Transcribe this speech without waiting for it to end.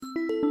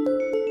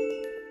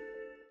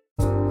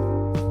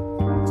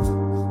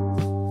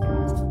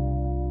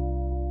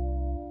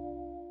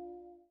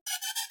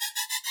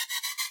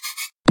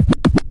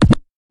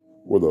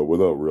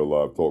What up, Real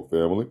Live Talk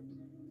family?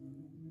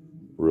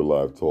 Real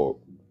Live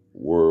Talk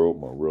world,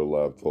 my Real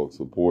Live Talk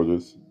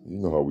supporters. You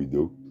know how we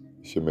do.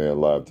 It's your man,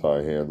 Live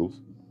Ty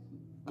Handles,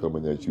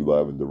 coming at you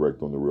live and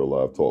direct on the Real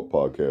Live Talk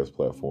podcast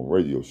platform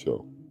radio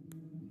show.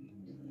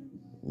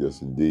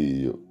 Yes,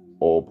 indeed.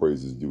 All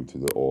praises due to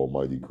the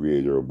almighty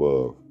creator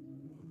above,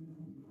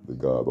 the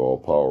God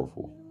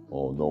all-powerful,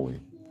 all-knowing.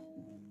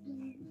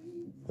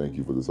 Thank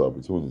you for this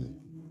opportunity.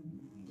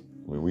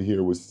 When we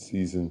here with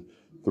season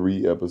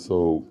 3,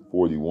 episode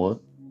 41,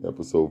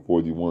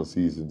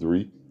 season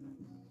 3,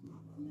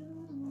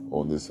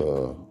 on this,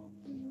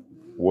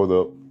 what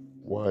up,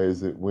 why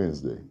is it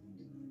Wednesday?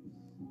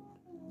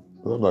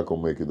 But I'm not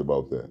going to make it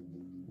about that,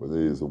 but it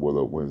is a What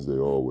Up Wednesday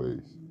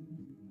always.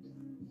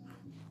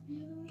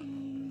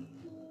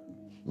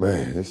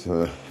 Man, it's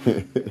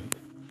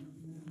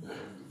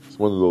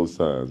one of those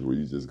times where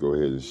you just go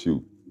ahead and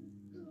shoot,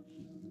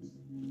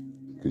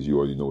 because you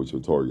already know what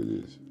your target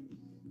is.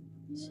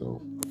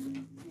 So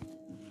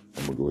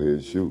I'm going to go ahead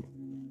and shoot.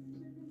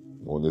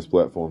 On this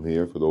platform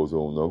here, for those who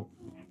don't know,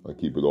 I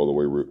keep it all the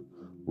way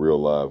real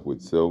live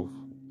with self,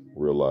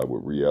 real live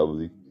with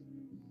reality,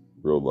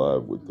 real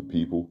live with the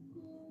people,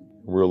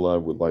 real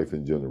live with life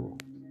in general,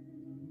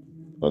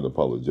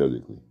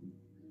 unapologetically.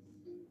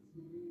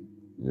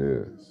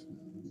 Yes.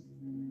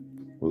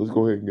 Well, let's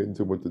go ahead and get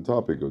into what the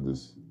topic of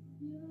this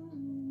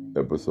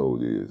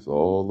episode is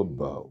all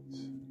about.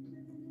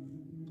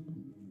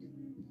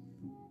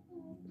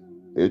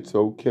 It's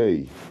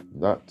okay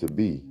not to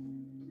be.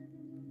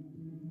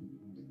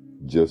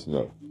 Just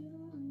know.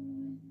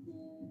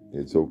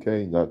 It's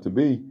okay not to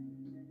be.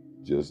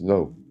 Just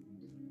know. ...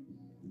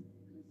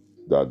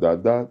 blah,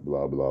 blah,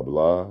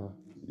 blah.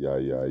 Yeah.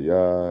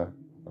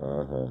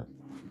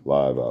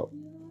 Live out.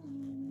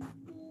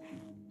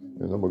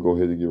 And I'm going to go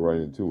ahead and get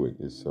right into it.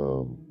 It's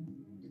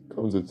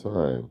comes a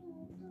time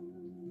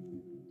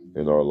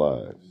in our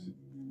lives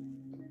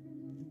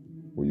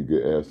where you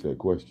get asked that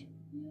question.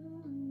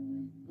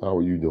 How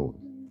are you doing?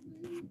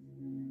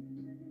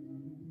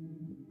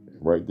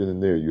 Right then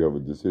and there, you have a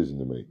decision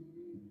to make.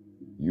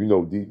 You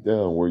know deep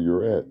down where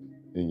you're at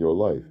in your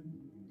life.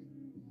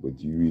 But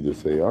you either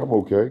say, I'm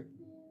okay,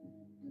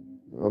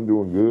 I'm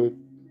doing good,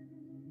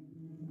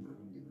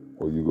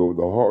 or you go with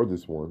the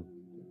hardest one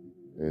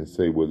and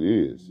say what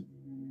is,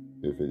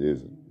 if it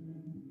isn't.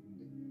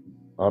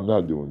 I'm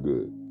not doing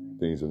good.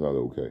 Things are not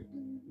okay.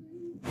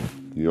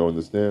 You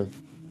understand?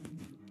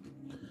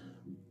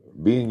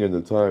 Being in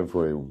the time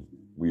frame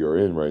we are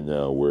in right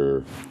now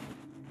where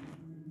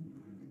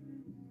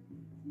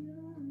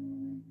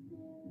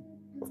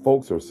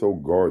folks are so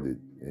guarded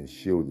and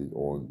shielded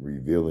on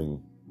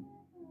revealing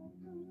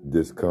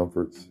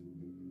discomforts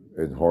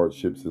and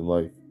hardships in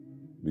life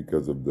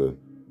because of the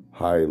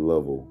high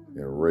level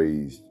and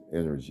raised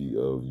energy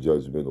of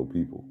judgmental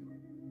people.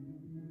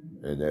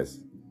 And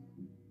as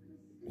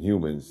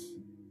humans,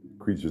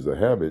 creatures of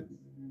habit,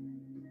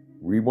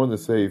 we want to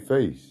save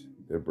face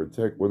and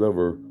protect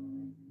whatever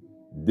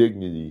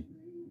dignity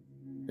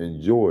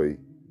and joy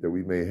that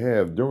we may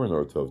have during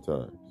our tough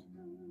times.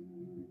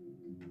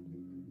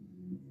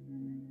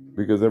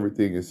 Because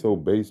everything is so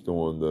based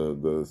on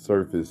the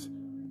surface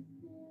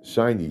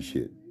shiny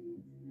shit.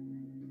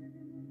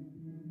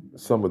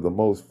 Some of the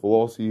most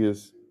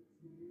flossiest,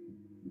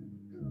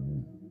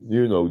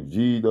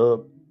 G'd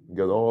up,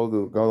 got all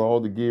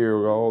the gear,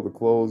 got all the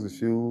clothes and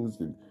shoes,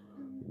 and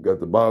got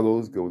the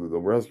bottles, go to the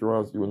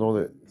restaurants, doing all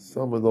that.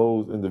 Some of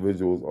those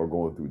individuals are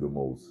going through the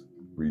most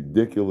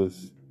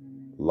ridiculous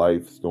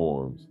life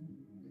storms,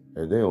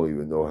 and they don't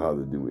even know how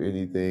to do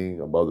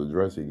anything about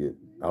addressing it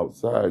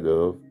outside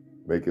of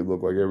make it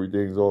look like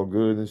everything's all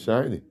good and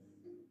shiny.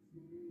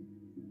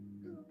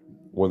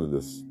 One of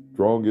the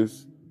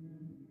strongest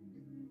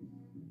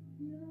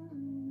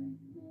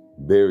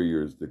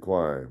barriers to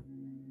climb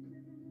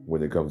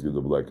when it comes to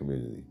the black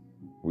community.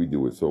 We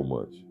do it so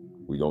much.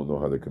 We don't know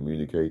how to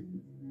communicate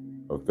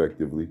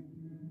effectively,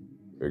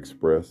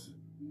 express.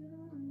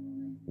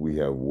 We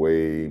have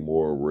way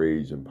more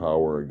rage and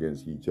power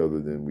against each other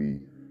than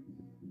we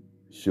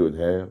should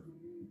have.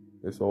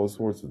 It's all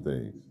sorts of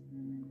things.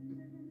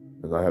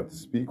 And I have to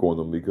speak on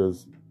them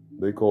because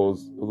they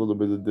cause a little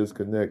bit of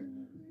disconnect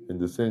and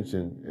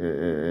dissension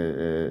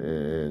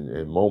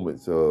and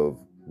moments of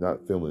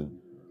not feeling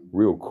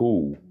real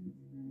cool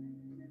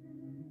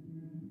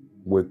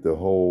with the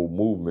whole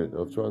movement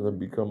of trying to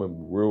become a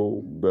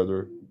real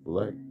better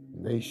black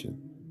nation.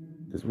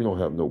 Because we don't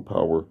have no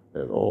power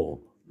at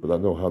all. But I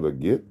know how to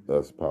get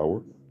us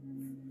power.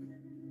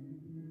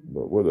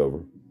 But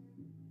whatever.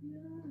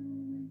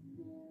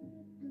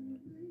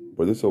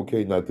 But it's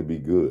okay not to be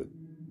good.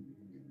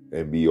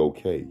 And be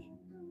okay.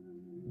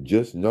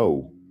 Just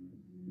know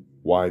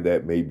why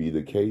that may be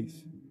the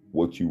case.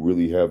 What you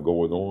really have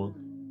going on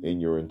in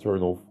your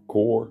internal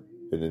core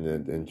and in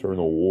the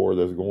internal war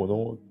that's going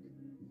on.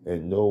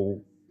 And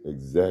know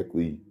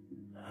exactly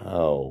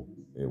how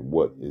and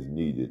what is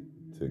needed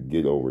to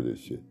get over this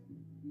shit.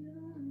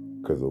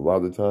 Because a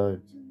lot of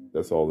times,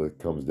 that's all it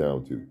comes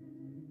down to.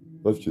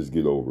 Let's just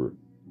get over it.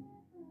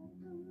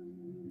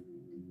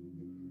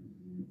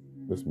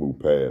 Let's move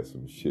past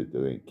some shit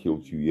that ain't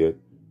killed you yet.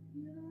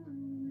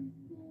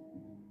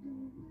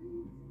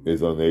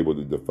 Is unable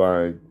to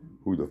define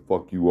who the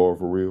fuck you are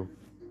for real.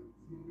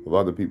 A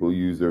lot of people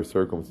use their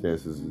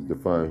circumstances to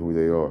define who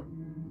they are.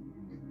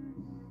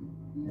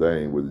 That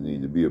ain't what it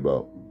need to be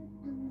about.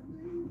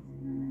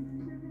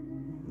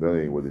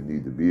 That ain't what it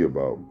need to be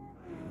about.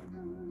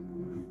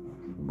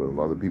 But a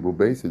lot of people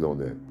base it on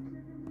that.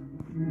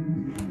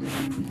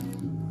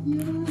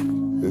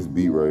 This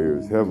beat right here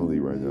is heavenly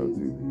right now,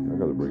 too. I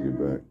gotta bring it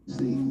back.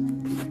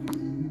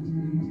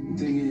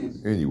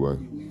 Anyway.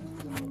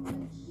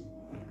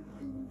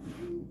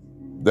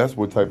 That's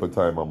what type of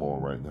time I'm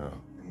on right now.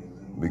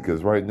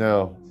 Because right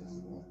now,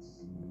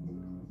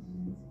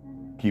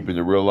 keeping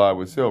it real live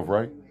with self,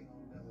 right?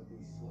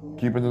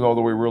 Keeping it all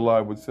the way real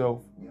live with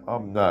self,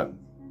 I'm not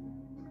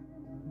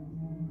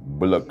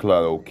blood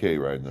clot okay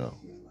right now.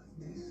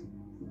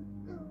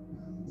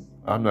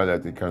 I'm not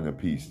at the kind of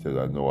peace that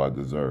I know I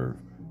deserve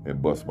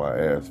and bust my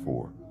ass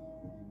for.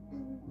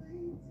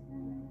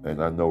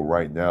 And I know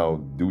right now,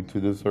 due to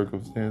the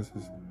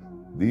circumstances,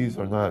 these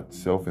are not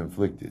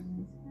self-inflicted.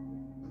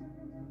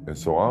 And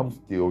so I'm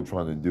still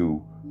trying to do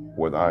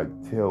what I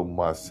tell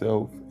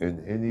myself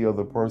and any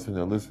other person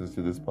that listens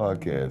to this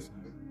podcast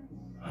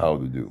how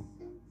to do.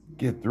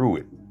 Get through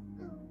it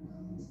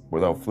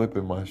without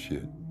flipping my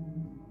shit.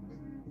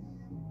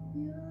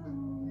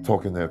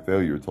 Talking that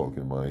failure talk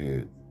in my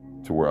head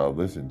to where I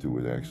listen to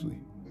it actually.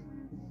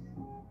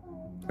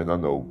 And I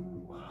know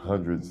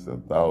hundreds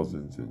of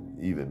thousands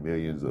and even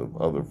millions of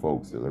other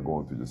folks that are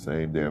going through the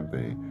same damn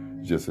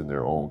thing, just in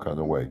their own kind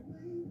of way.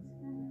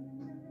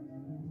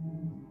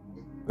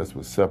 That's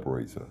what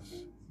separates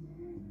us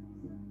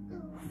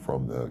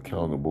from the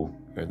accountable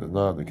and the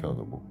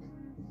non-accountable,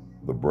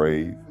 the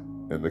brave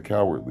and the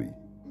cowardly,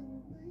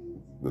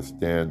 the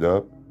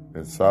stand-up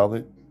and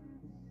solid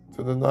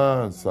to the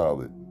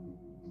non-solid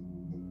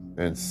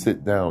and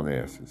sit-down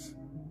asses.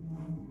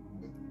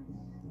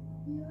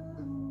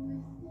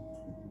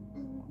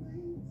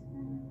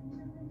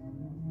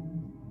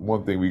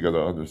 One thing we got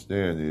to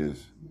understand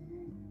is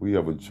we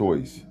have a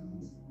choice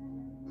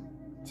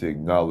to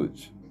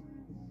acknowledge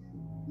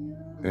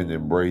and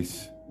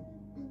embrace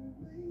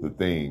the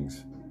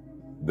things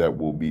that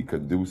will be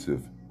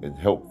conducive and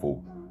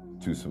helpful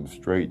to some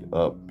straight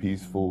up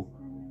peaceful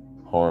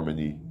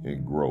harmony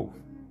and growth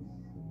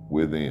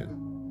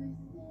within.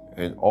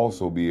 And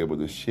also be able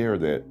to share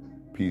that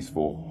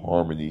peaceful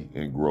harmony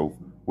and growth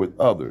with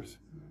others.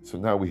 So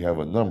now we have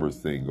a numbers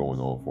thing going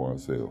on for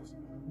ourselves.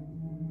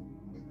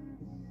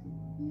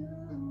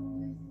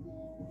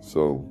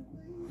 So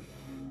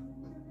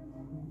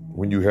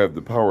when you have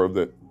the power of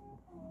that,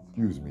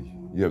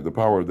 you have the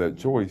power of that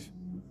choice,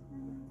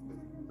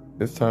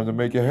 it's time to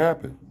make it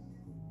happen.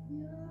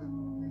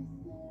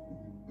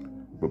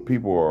 But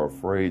people are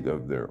afraid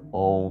of their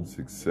own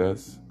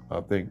success. I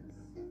think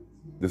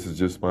this is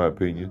just my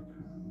opinion,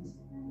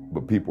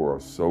 but people are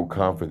so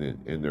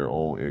confident in their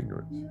own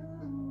ignorance.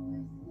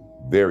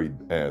 Very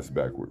ass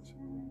backwards.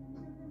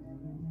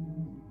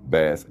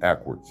 Bass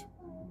backwards.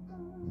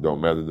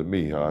 Don't matter to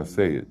me how I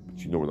say it, but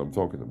you know what I'm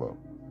talking about.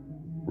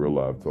 Real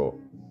live talk.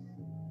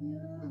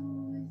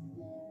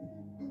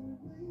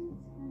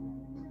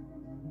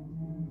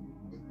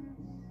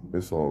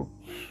 It's all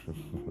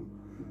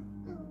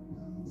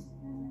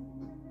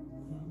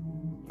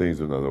things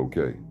are not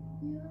okay.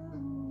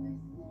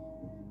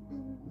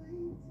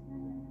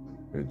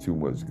 And too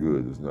much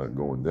good is not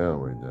going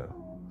down right now.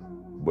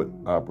 But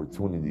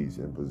opportunities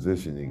and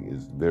positioning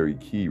is very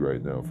key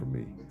right now for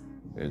me.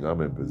 And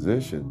I'm in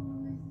position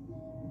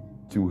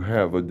to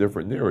have a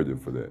different narrative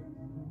for that.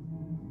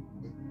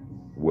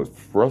 What's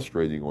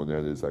frustrating on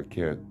that is I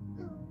can't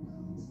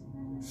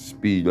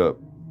speed up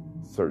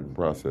certain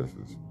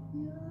processes.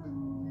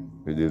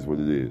 It is what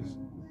it is.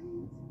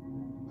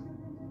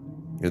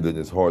 And then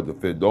it's hard to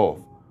fend off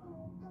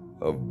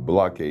of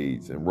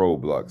blockades and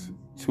roadblocks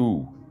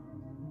to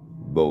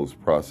those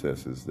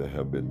processes that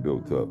have been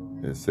built up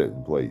and set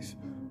in place,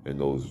 and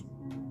those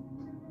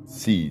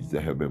seeds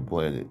that have been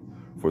planted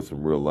for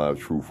some real live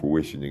true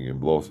fruitioning and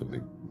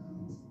blossoming.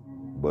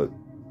 But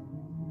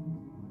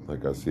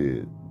like I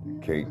said, you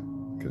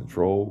can't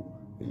control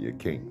and you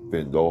can't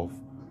fend off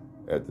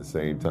at the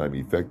same time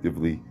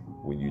effectively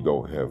when you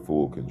don't have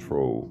full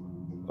control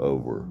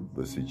over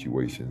the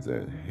situations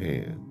at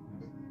hand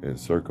and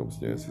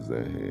circumstances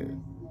at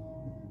hand.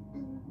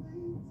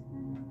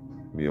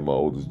 Me and my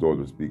oldest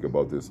daughter speak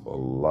about this a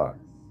lot.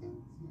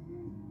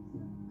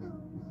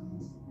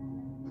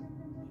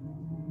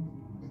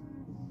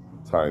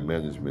 Time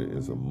management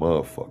is a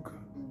motherfucker.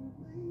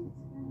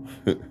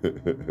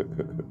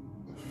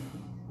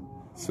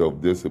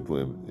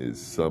 Self-discipline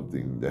is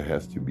something that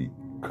has to be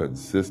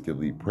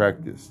consistently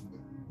practiced.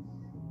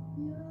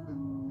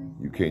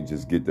 You can't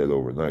just get that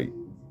overnight.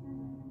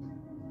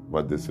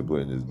 My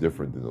discipline is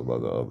different than a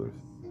lot of others.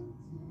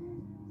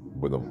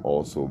 But I'm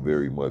also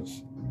very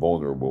much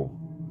vulnerable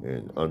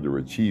and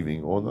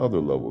underachieving on other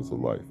levels of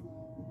life.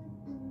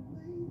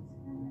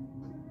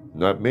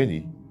 Not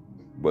many,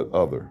 but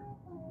other.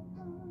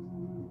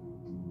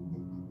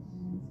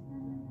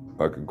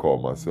 I can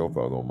call myself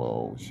out on my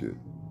own shit.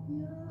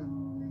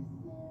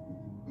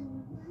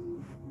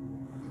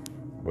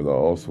 But I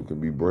also can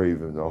be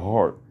brave in the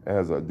heart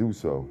as I do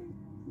so.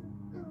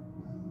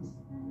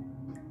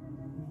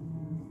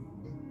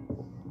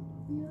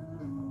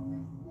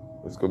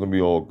 It's going to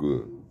be all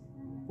good,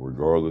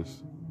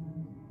 regardless.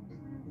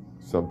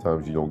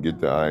 Sometimes you don't get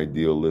the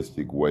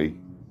idealistic way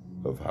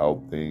of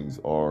how things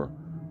are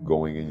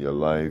going in your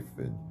life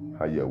and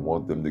how you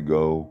want them to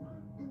go,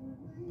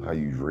 how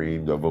you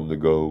dreamed of them to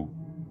go.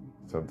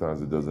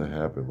 Sometimes it doesn't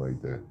happen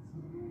like that.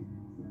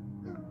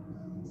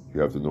 You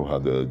have to know how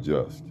to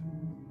adjust.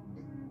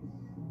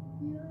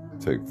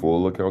 Take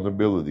full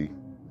accountability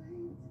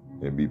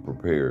and be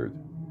prepared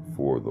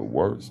for the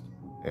worst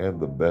and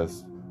the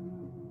best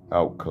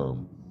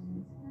outcome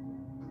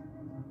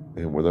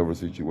in whatever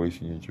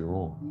situation that you're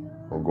on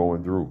or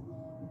going through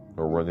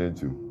or run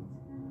into.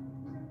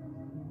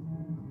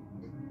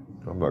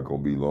 I'm not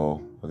going to be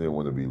long. I didn't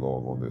want to be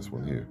long on this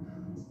one here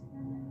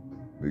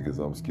because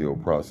I'm still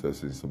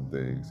processing some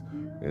things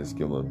and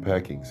still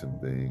unpacking some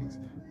things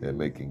and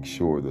making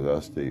sure that I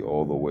stay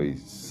all the way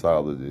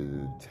solid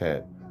and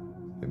intact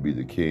and be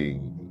the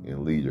king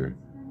and leader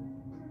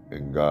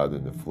and God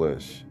in the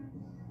flesh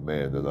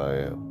man that I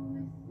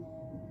am.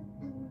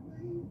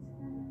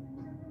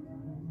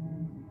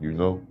 You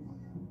know,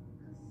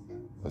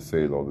 I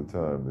say it all the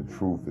time, the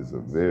truth is a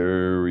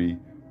very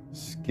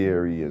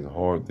scary and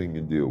hard thing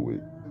to deal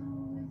with.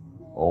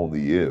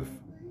 Only if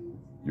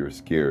you're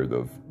scared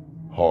of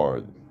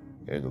hard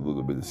and a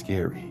little bit of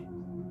scary.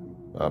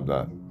 I'm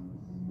not.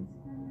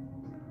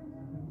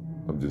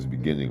 I'm just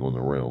beginning on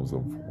the realms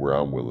of where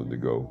I'm willing to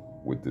go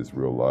with this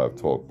Real Live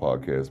Talk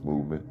podcast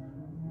movement,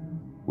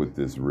 with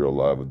this Real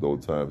Live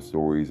Adult Time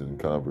Stories and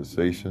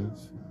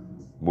Conversations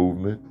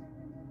movement,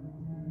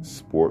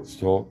 sports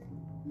talk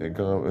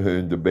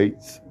and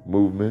debates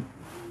movement,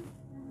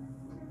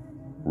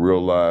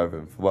 Real Live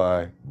and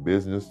Fly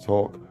business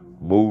talk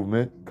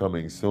movement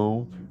coming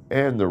soon,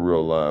 and the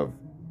Real Live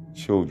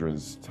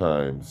Children's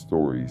Time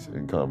Stories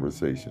and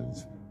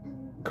Conversations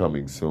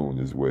coming soon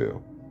as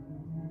well.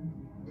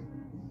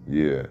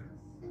 Yeah.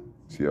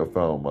 See, I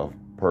found my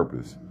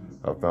purpose.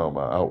 I found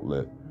my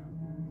outlet.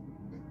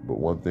 But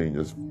one thing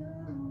that's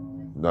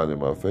not in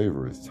my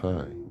favor is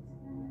time.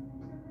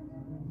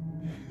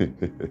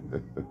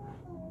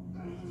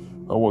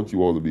 I want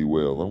you all to be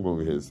well. I'm going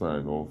to go ahead and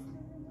sign off.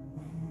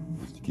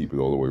 Just to keep it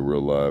all the way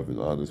real live and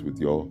honest with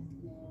y'all.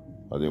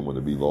 I didn't want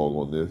to be long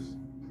on this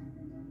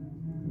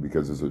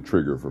because it's a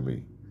trigger for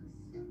me.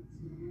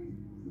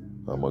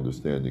 I'm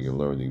understanding and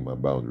learning my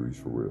boundaries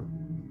for real.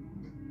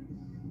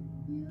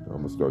 I'm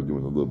going to start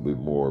doing a little bit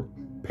more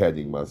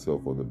patting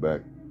myself on the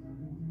back.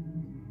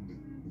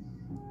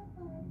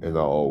 And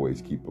I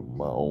always keep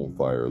my own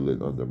fire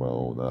lit under my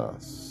own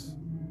eyes.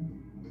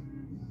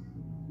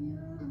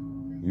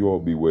 You all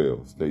be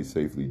well. Stay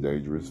safely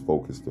dangerous.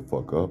 Focus the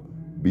fuck up.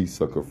 Be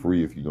sucker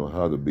free if you know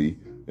how to be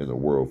in a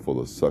world full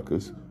of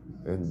suckers.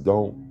 And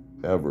don't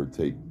ever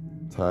take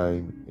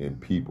time and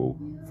people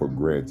for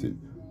granted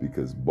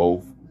because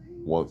both,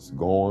 once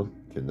gone,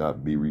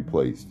 cannot be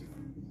replaced.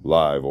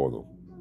 Live on them.